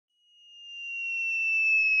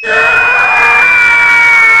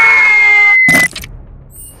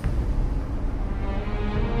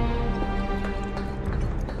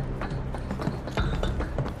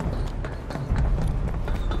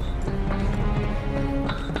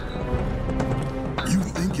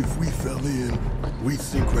fell in, we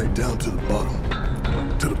sink right down to the bottom.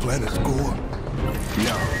 To the planet's core.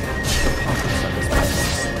 No. The puppets on this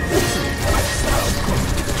planet.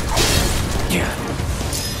 Yeah.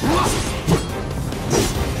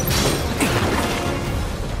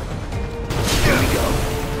 Here we go.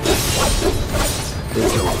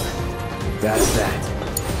 It's over. That's that.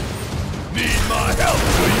 Need my help,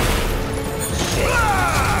 please.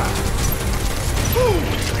 Ah! Ooh,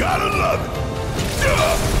 gotta love it.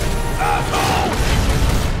 Asshole!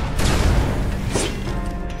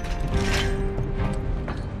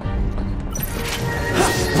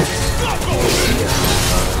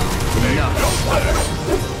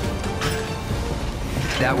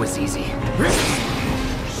 That was easy.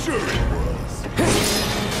 Sure it was.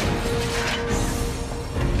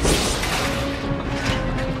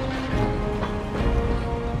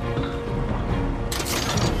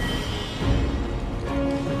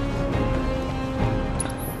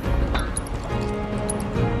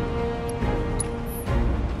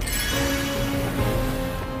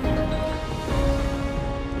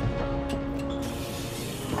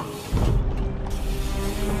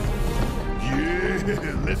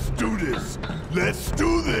 Let's do this! Let's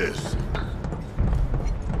do this!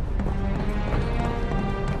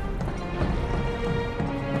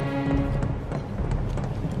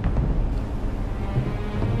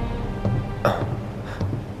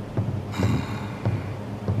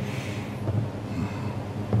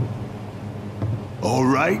 All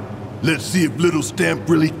right, let's see if Little Stamp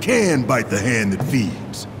really can bite the hand that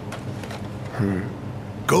feeds.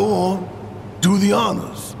 Go on, do the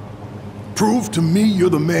honors. Prove to me you're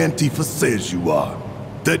the man Tifa says you are.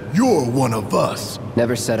 That you're one of us.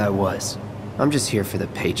 Never said I was. I'm just here for the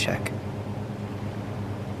paycheck.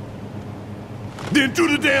 Then do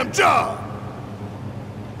the damn job!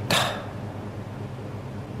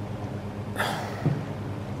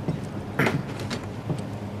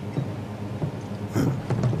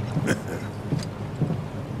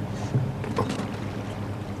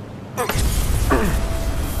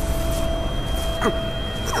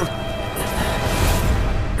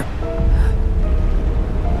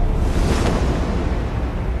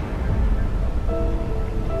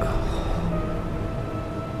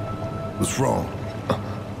 What's wrong?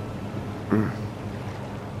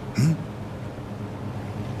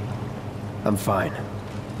 I'm fine.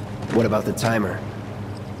 What about the timer?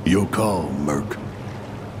 Your call, Merc.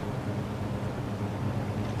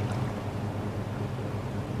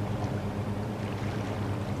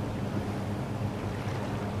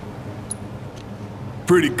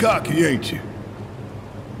 Pretty cocky, ain't you?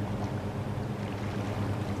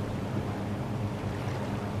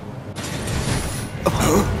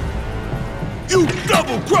 You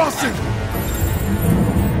double-crossing!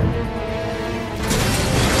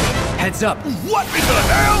 Heads up! What in the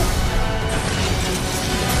hell?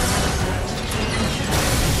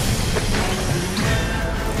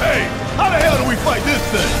 Hey, how the hell do we fight this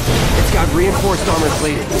thing? It's got reinforced armor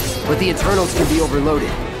plating, but the internals can be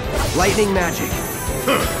overloaded. Lightning magic.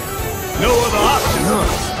 No other option, huh?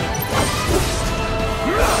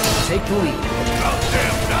 Take the lead. About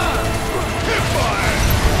damn time! Hit fire!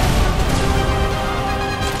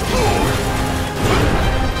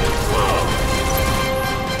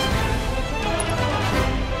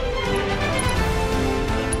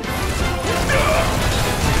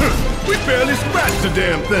 We barely scratched the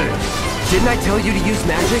damn thing! Didn't I tell you to use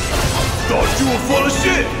magic? Thought you were full of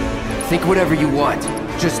shit! Think whatever you want.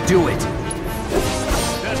 Just do it.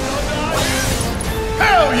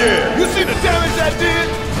 Hell yeah! You see the damage that did?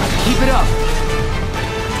 Keep it up.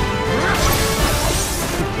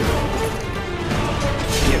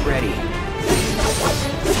 Get ready.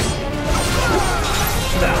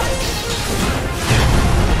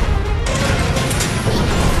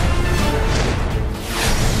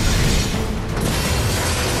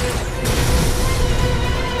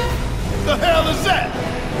 The hell is that?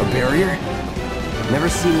 A barrier? Never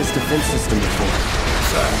seen this defense system before.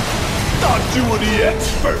 Thought you were the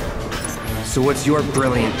expert! So what's your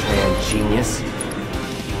brilliant plan, genius?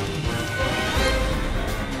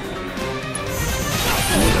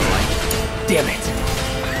 Damn it!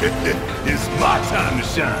 It's my time to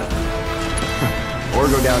shine. Or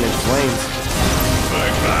go down in flames.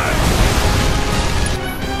 Bye-bye.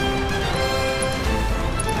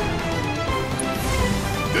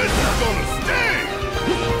 This is gonna sting!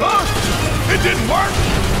 Huh? It didn't work?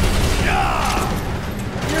 Yeah!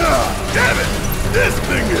 Yeah! Damn it! This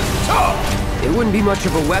thing is tough! It wouldn't be much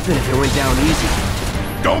of a weapon if it went down easy.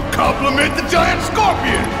 Don't compliment the giant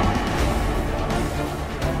scorpion!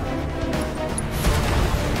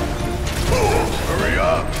 Ooh, hurry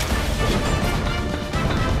up!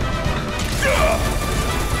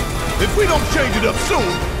 If we don't change it up soon,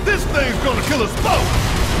 this thing's gonna kill us both!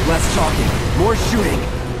 Less talking, more shooting.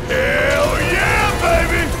 Hell yeah,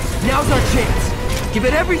 baby! Now's our chance. Give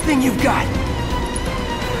it everything you've got.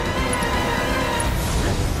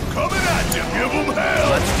 Coming at you, give them hell!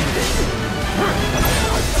 Let's do this.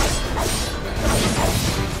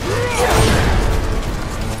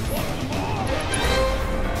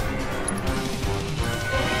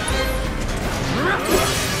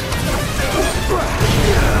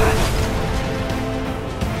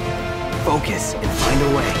 Focus and find a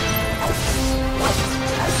way.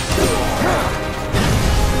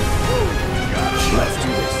 Let's do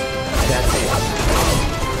this. That's it.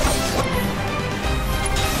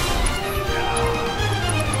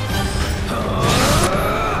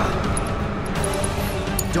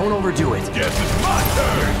 Don't overdo it. Guess it's my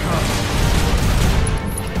turn.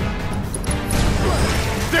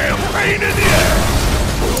 Damn pain in the air!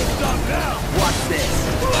 Stop now! Watch this.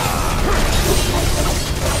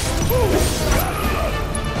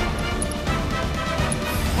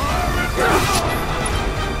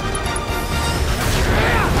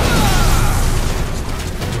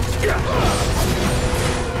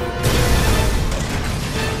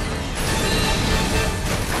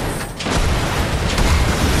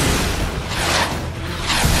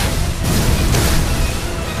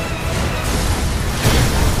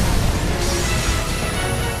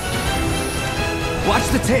 Watch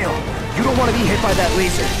the tail! You don't want to be hit by that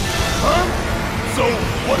laser. Huh? So,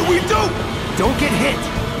 what do we do? Don't get hit!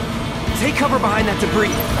 Take cover behind that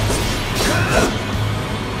debris.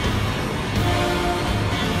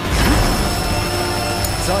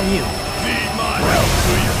 It's on you. Need my help,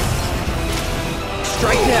 do you?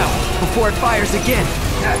 Strike now, before it fires again.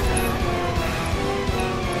 Take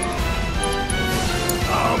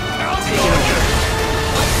it over.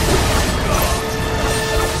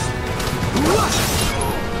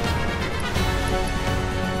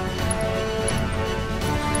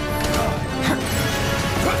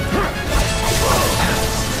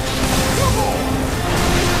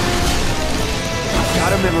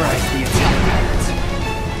 Gotta memorize the attack patterns.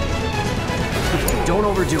 Don't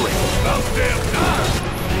overdo it. About damn time!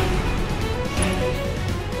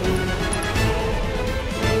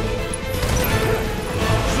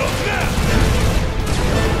 So now!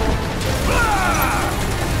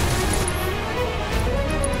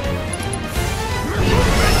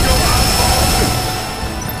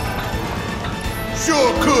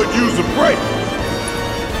 Sure could use a break.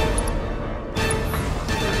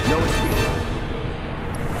 No, it's you.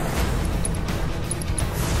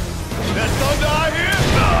 That thunder I hear?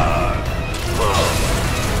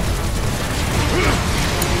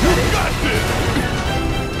 You got this!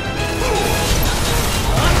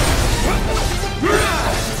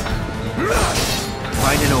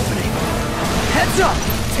 Find an opening. Heads up!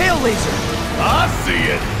 Tail laser! I see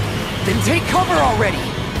it! Then take cover already!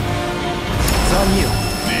 It's on you.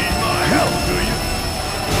 Need my help, do you?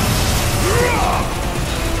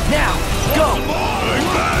 Now, go! Big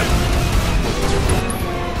bang!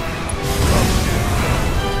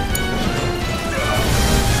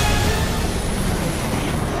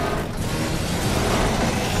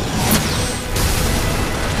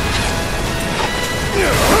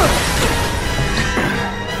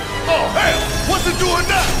 Oh, hell! What's it doing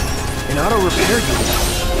now? An auto repair unit.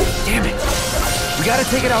 Damn it. We gotta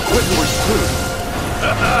take it out quick or we're screwed.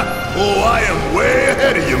 Oh, I am way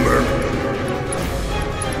ahead of you, Murph.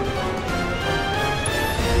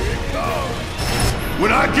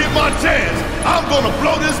 When I get my chance, I'm gonna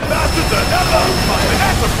blow this bastard the hell up, and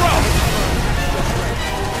that's a problem.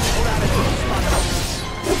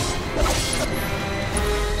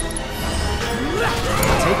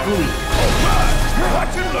 Take the lead. All right,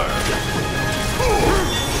 watch and learn.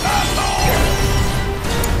 That's all.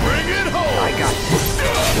 Bring it home. I got this.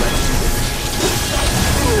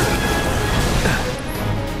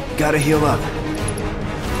 Gotta heal up.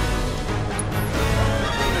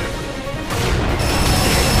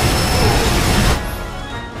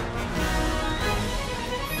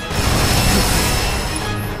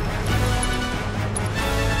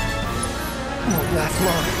 Won't last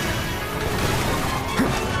long.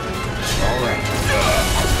 All right.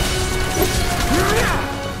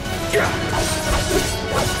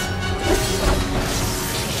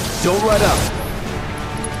 Don't let up.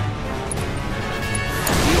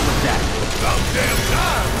 Deal with that. About damn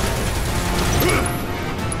time.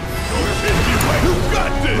 You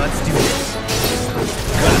got this. Let's do this.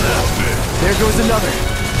 Come on, then. There goes another.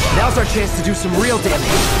 Now's our chance to do some real damage.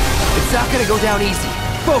 It's not gonna go down easy.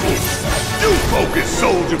 Focus. You focus,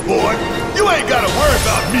 soldier boy. You ain't gotta worry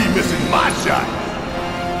about me missing my shot.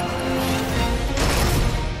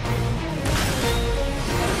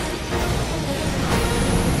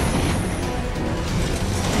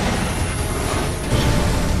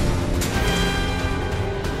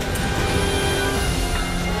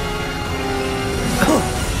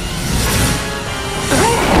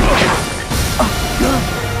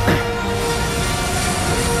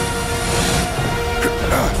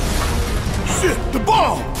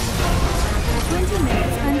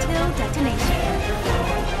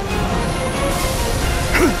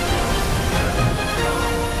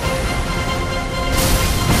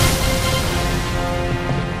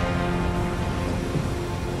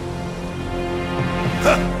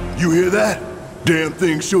 You hear that? Damn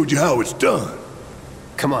thing showed you how it's done.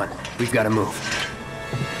 Come on, we've got to move.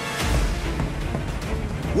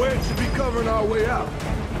 Wade should be covering our way out.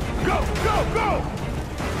 Go, go, go!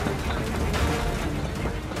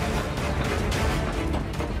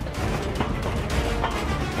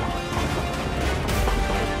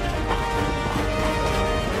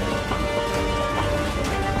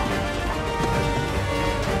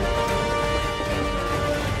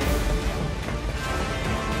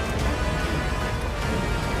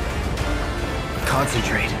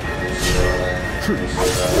 Concentrate.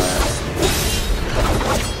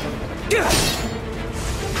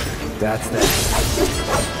 That's that.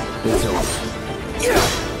 It's over.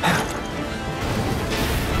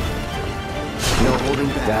 No holding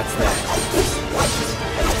back. That's that.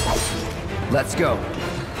 Let's go.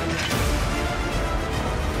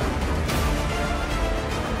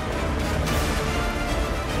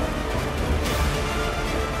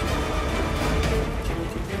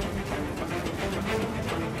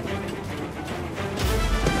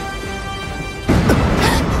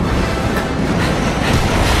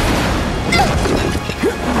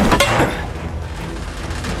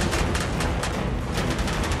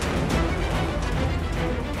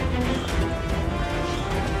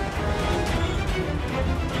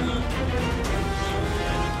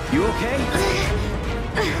 You okay?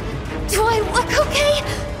 Do I look okay?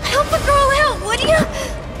 Help a girl out, would you?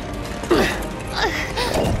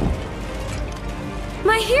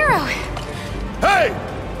 My hero! Hey!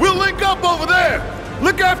 We'll link up over there!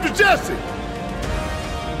 Look after Jesse!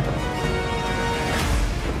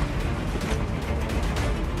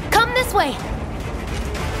 Come this way!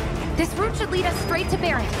 This route should lead us straight to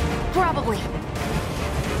Barrett. Probably.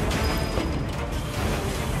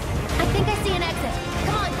 I think I see an exit.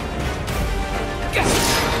 Come on!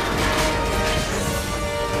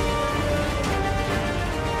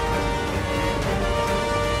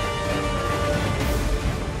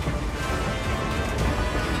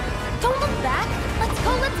 Don't look back! Let's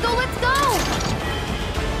go, let's go, let's go!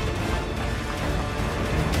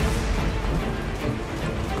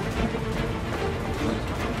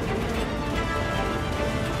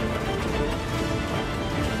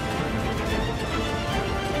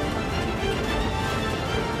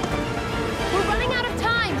 We're running out of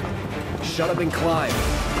time! Shut up and climb.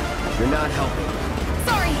 You're not helping.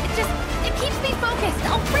 Sorry, it keeps me focused.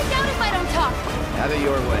 I'll freak out if I don't talk. Have it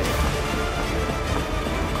your way.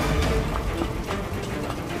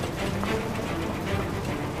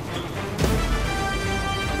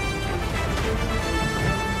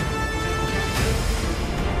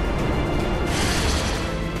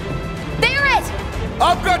 Barrett!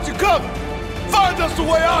 I've got you covered! Find us a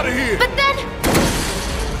way out of here! But then...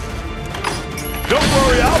 Don't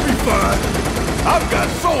worry, I'll be fine. I've got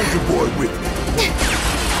Soldier Boy with me.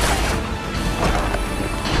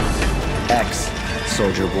 X,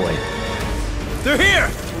 Soldier Boy. They're here!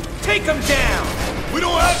 Take them down! We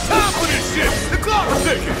don't have time for this shit! The clock's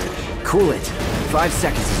ticking! Cool it. 5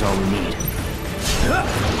 seconds is all we need.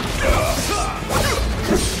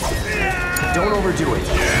 Don't overdo it.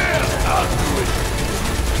 Yeah, I'll do it.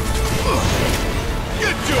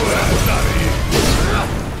 Get your ass out of here!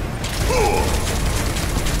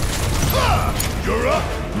 You're up!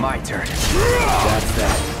 My turn. That's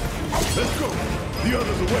that. Let's go! The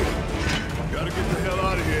others are waiting. Gotta get the hell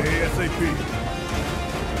out of here ASAP.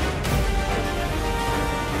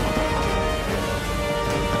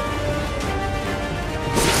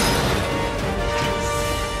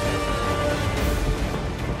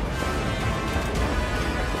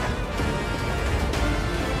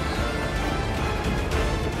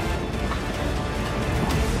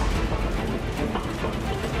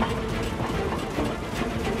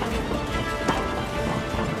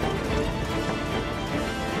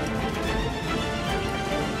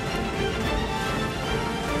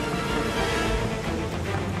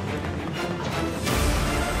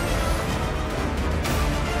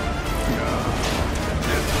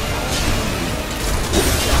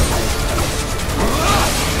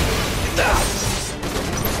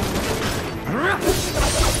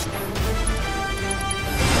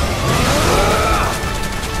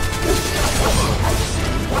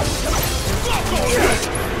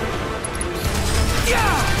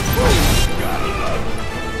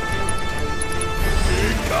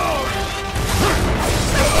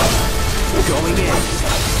 Going in.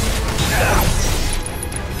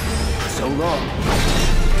 So long.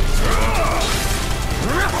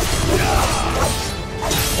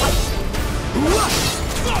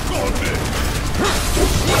 Fuck on this!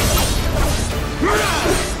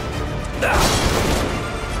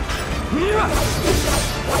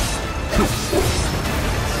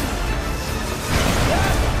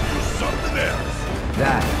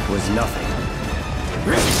 nothing.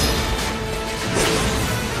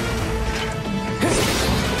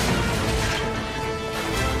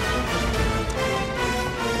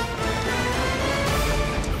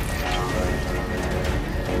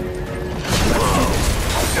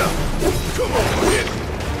 Come on, hit!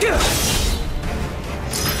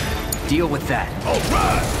 Deal with that. All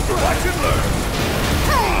right, watch and learn.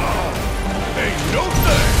 Ain't no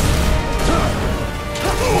thing.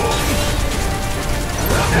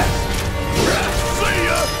 See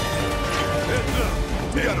ya. Heads up.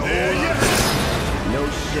 We got a there yet. No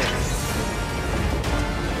shit.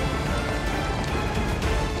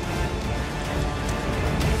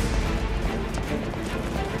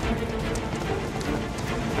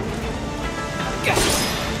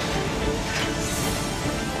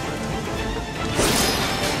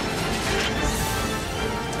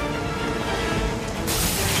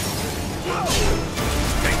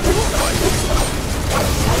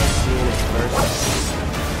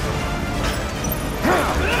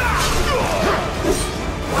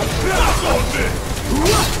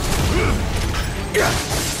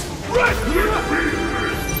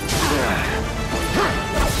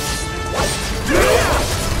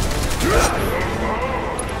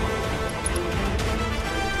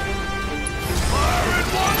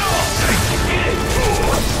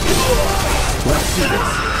 Let's see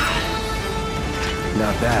this.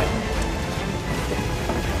 Not bad.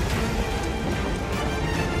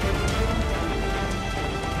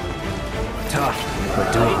 Tough, but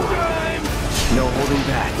doable. No holding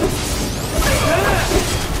back.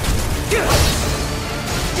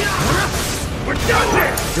 We're done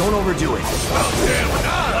here. Don't overdo it.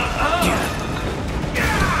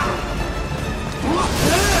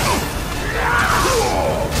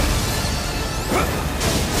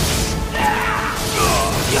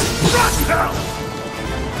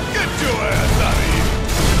 Get your ass out of here!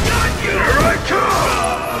 Here I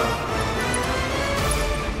come!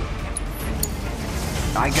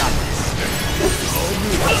 I got this.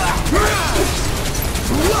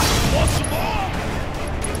 Want some more?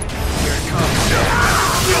 Here it comes.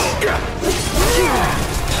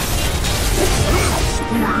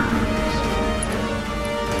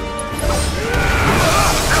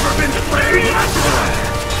 Never been sprayed yet?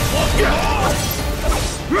 Want some more?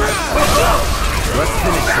 Let's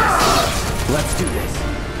finish this. Let's do this.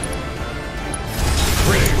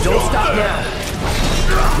 Wait, don't stop now.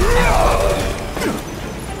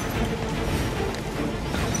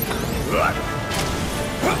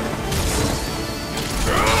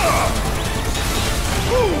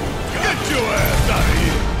 Get your ass out of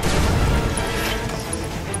here!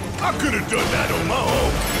 I could have done that on my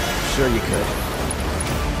own. Sure you could.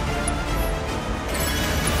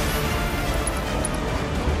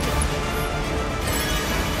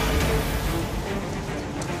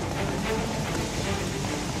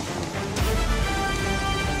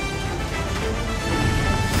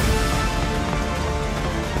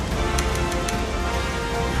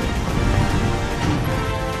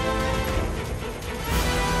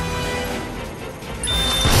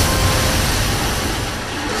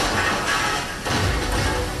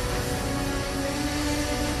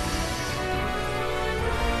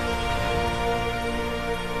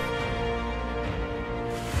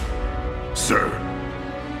 Sir.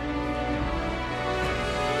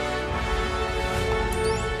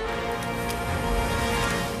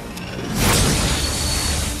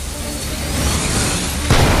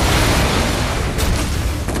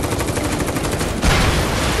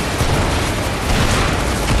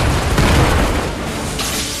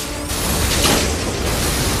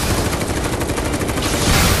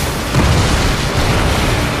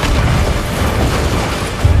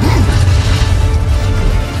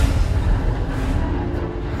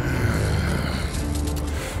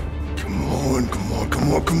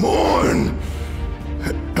 Come on!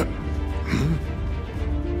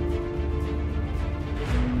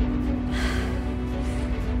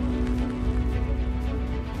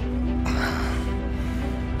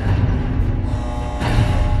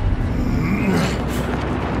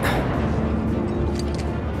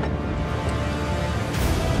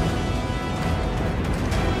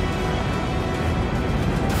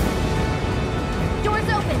 Doors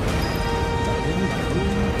open!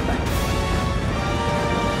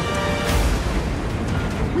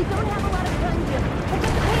 We don't have a lot of time here. I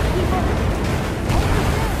just hate people.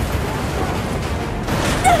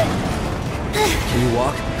 Can you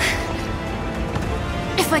walk?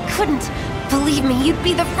 If I couldn't, believe me, you'd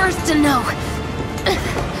be the first to know.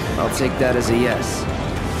 I'll take that as a yes.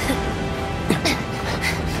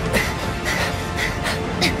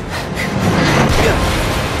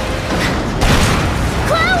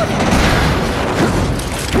 Cloud!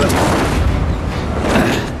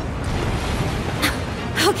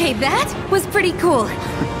 Okay, that was pretty cool.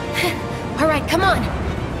 All right, come on.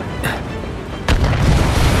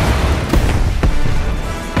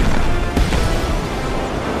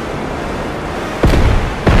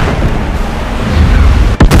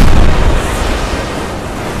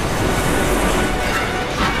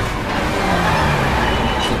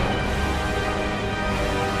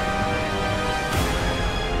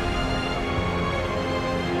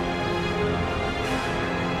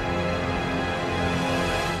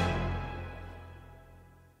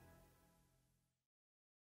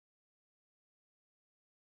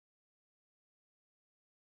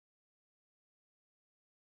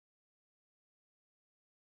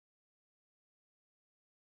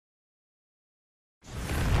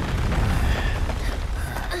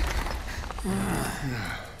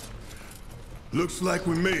 Looks like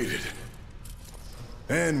we made it.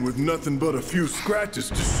 And with nothing but a few scratches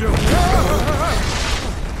to show.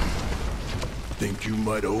 Think you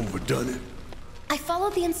might have overdone it? I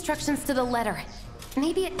followed the instructions to the letter.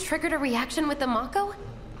 Maybe it triggered a reaction with the Mako?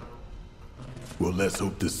 Well, let's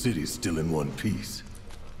hope the city's still in one piece.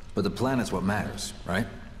 But the planet's what matters, right?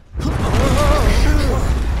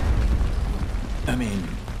 I mean,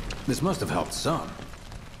 this must have helped some.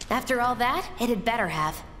 After all that, it had better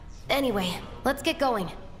have. Anyway, let's get going.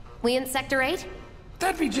 We in Sector 8?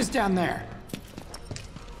 That'd be just down there.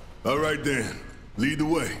 All right then, lead the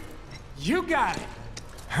way. You got it.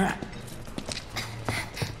 Huh.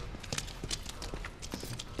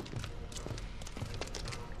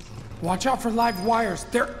 Watch out for live wires.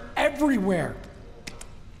 They're everywhere.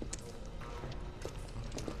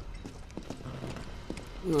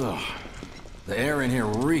 Ugh. The air in here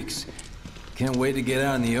reeks. Can't wait to get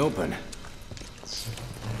out in the open.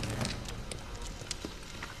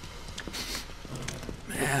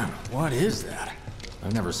 Man, what is that?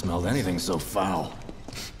 I've never smelled anything so foul.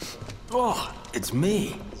 Oh, it's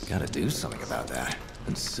me. Gotta do something about that.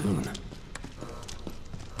 And soon.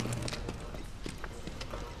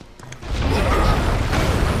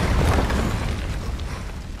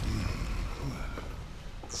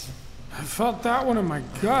 I felt that one in my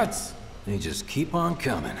guts. They just keep on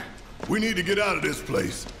coming. We need to get out of this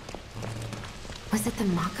place. Was it the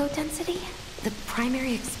Mako density? The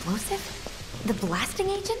primary explosive? The blasting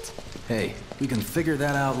agent? Hey, we can figure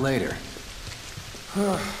that out later.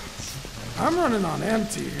 I'm running on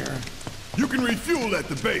empty here. You can refuel at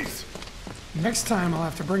the base. Next time I'll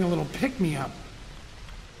have to bring a little pick-me-up.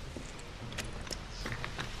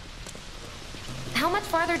 How much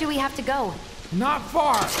farther do we have to go? Not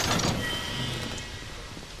far.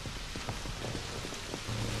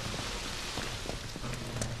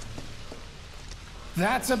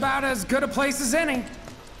 That's about as good a place as any.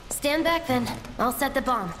 Stand back then. I'll set the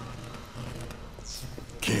bomb.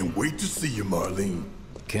 Can't wait to see you, Marlene.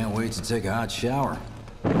 Can't wait to take a hot shower.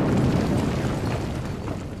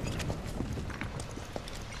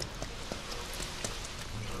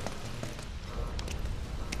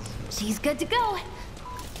 She's good to go.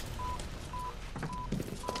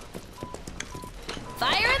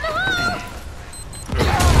 Fire in the hole!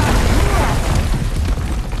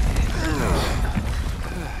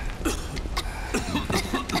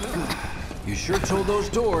 You sure told those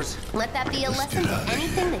doors. Let that be a lesson to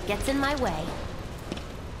anything that gets in my way.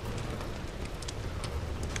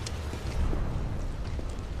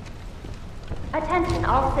 Attention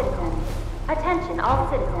all citizens. Attention all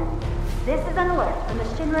citizens. This is an alert from the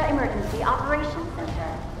Shinra Emergency Operations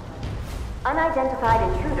Center. Unidentified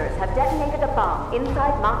intruders have detonated a bomb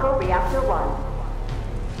inside Mako Reactor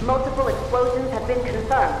 1. Multiple explosions have been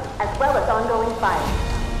confirmed, as well as ongoing fire.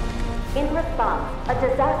 In response, a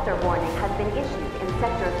disaster warning has been issued in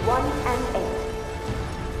Sectors 1 and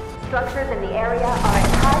 8. Structures in the area are at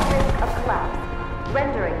high risk of collapse,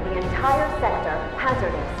 rendering the entire sector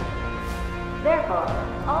hazardous. Therefore,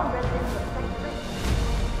 all residents of Sector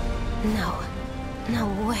 8... No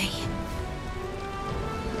way.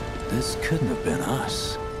 This couldn't have been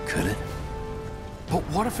us, could it? But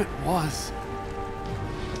what if it was?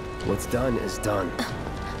 What's done is done.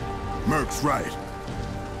 Merc's right.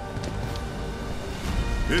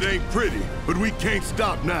 It ain't pretty, but we can't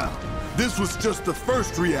stop now. This was just the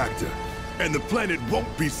first reactor, and the planet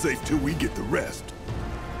won't be safe till we get the rest.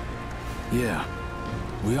 Yeah.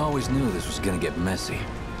 We always knew this was gonna get messy.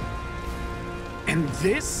 And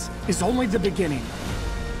this is only the beginning.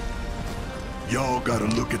 Y'all gotta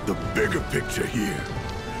look at the bigger picture here.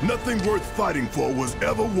 Nothing worth fighting for was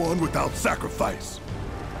ever won without sacrifice.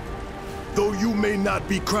 Though you may not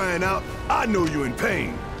be crying out, I know you're in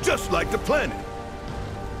pain, just like the planet.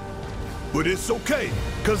 But it's okay,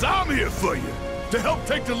 'cause I'm here for you, to help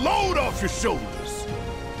take the load off your shoulders.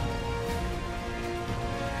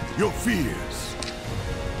 your fears,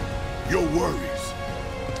 your worries,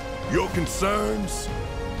 your concerns,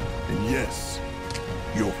 and yes,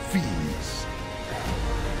 your fees.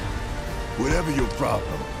 Whatever your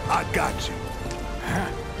problem, I got you.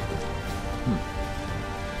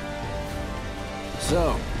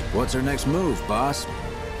 So, what's our next move, boss?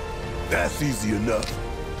 That's easy enough.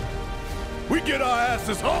 We get our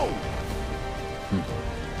asses home!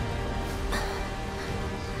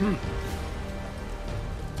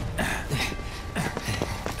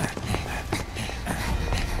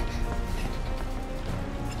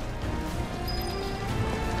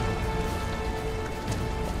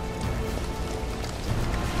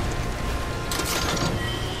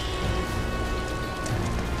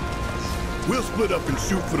 We'll split up and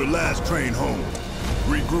shoot for the last train home.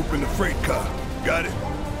 Regroup in the freight car. Got it?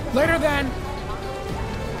 Later then.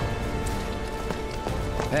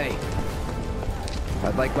 Hey.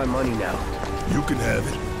 I'd like my money now. You can have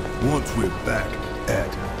it once we're back at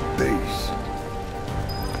base.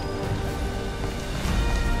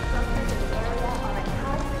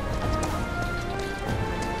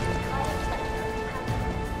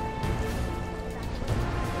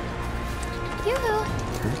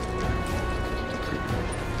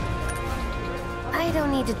 I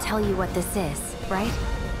don't need to tell you what this is, right?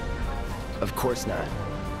 Of course not.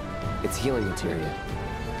 It's healing materia.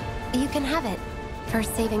 You can have it, for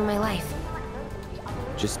saving my life.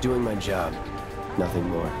 Just doing my job. Nothing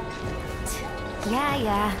more.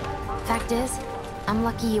 Yeah. Fact is, I'm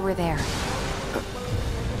lucky you were there.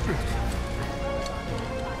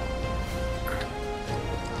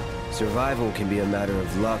 Survival can be a matter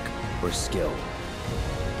of luck or skill.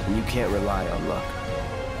 And you can't rely on luck.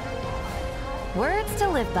 Words to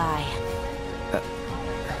live by.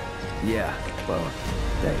 Yeah, well,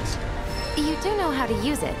 thanks. You do know how to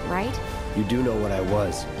use it, right? You do know what I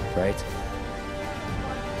was, right?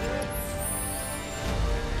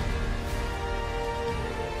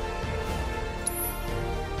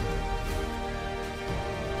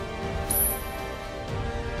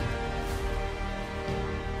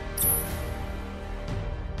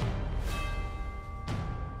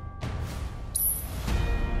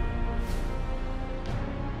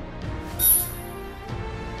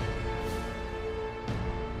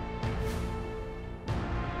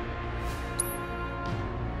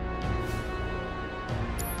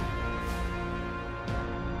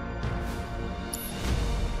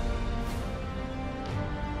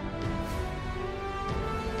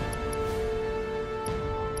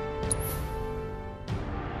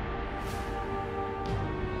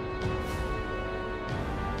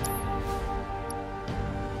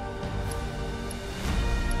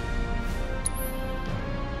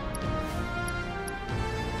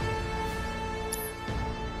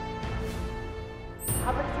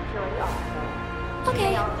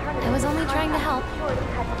 Okay, I was only trying to help.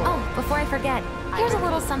 Oh, before I forget, here's a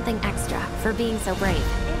little something extra for being so brave.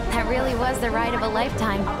 That really was the ride of a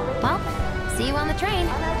lifetime. Well, see you on the train.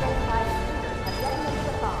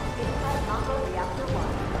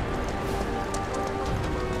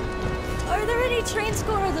 Are there any trains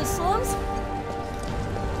going to the slums?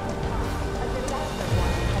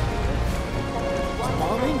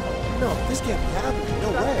 Bombing? No, this can't be happening.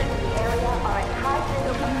 No way.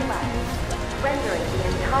 Rendering the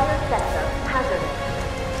entire sector hazardous.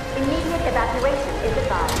 Immediate evacuation is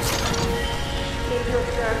advised. If you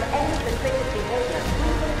observe any suspicious behavior,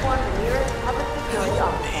 please inform the nearest public security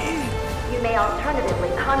officer. You may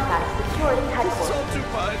alternatively contact security headquarters. So too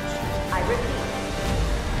much. I repeat.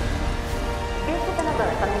 This is an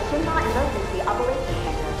alert from the Shinra Emergency Operations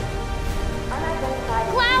Center. Unidentified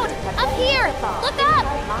Cloud! intruders have Up here! detonated a bomb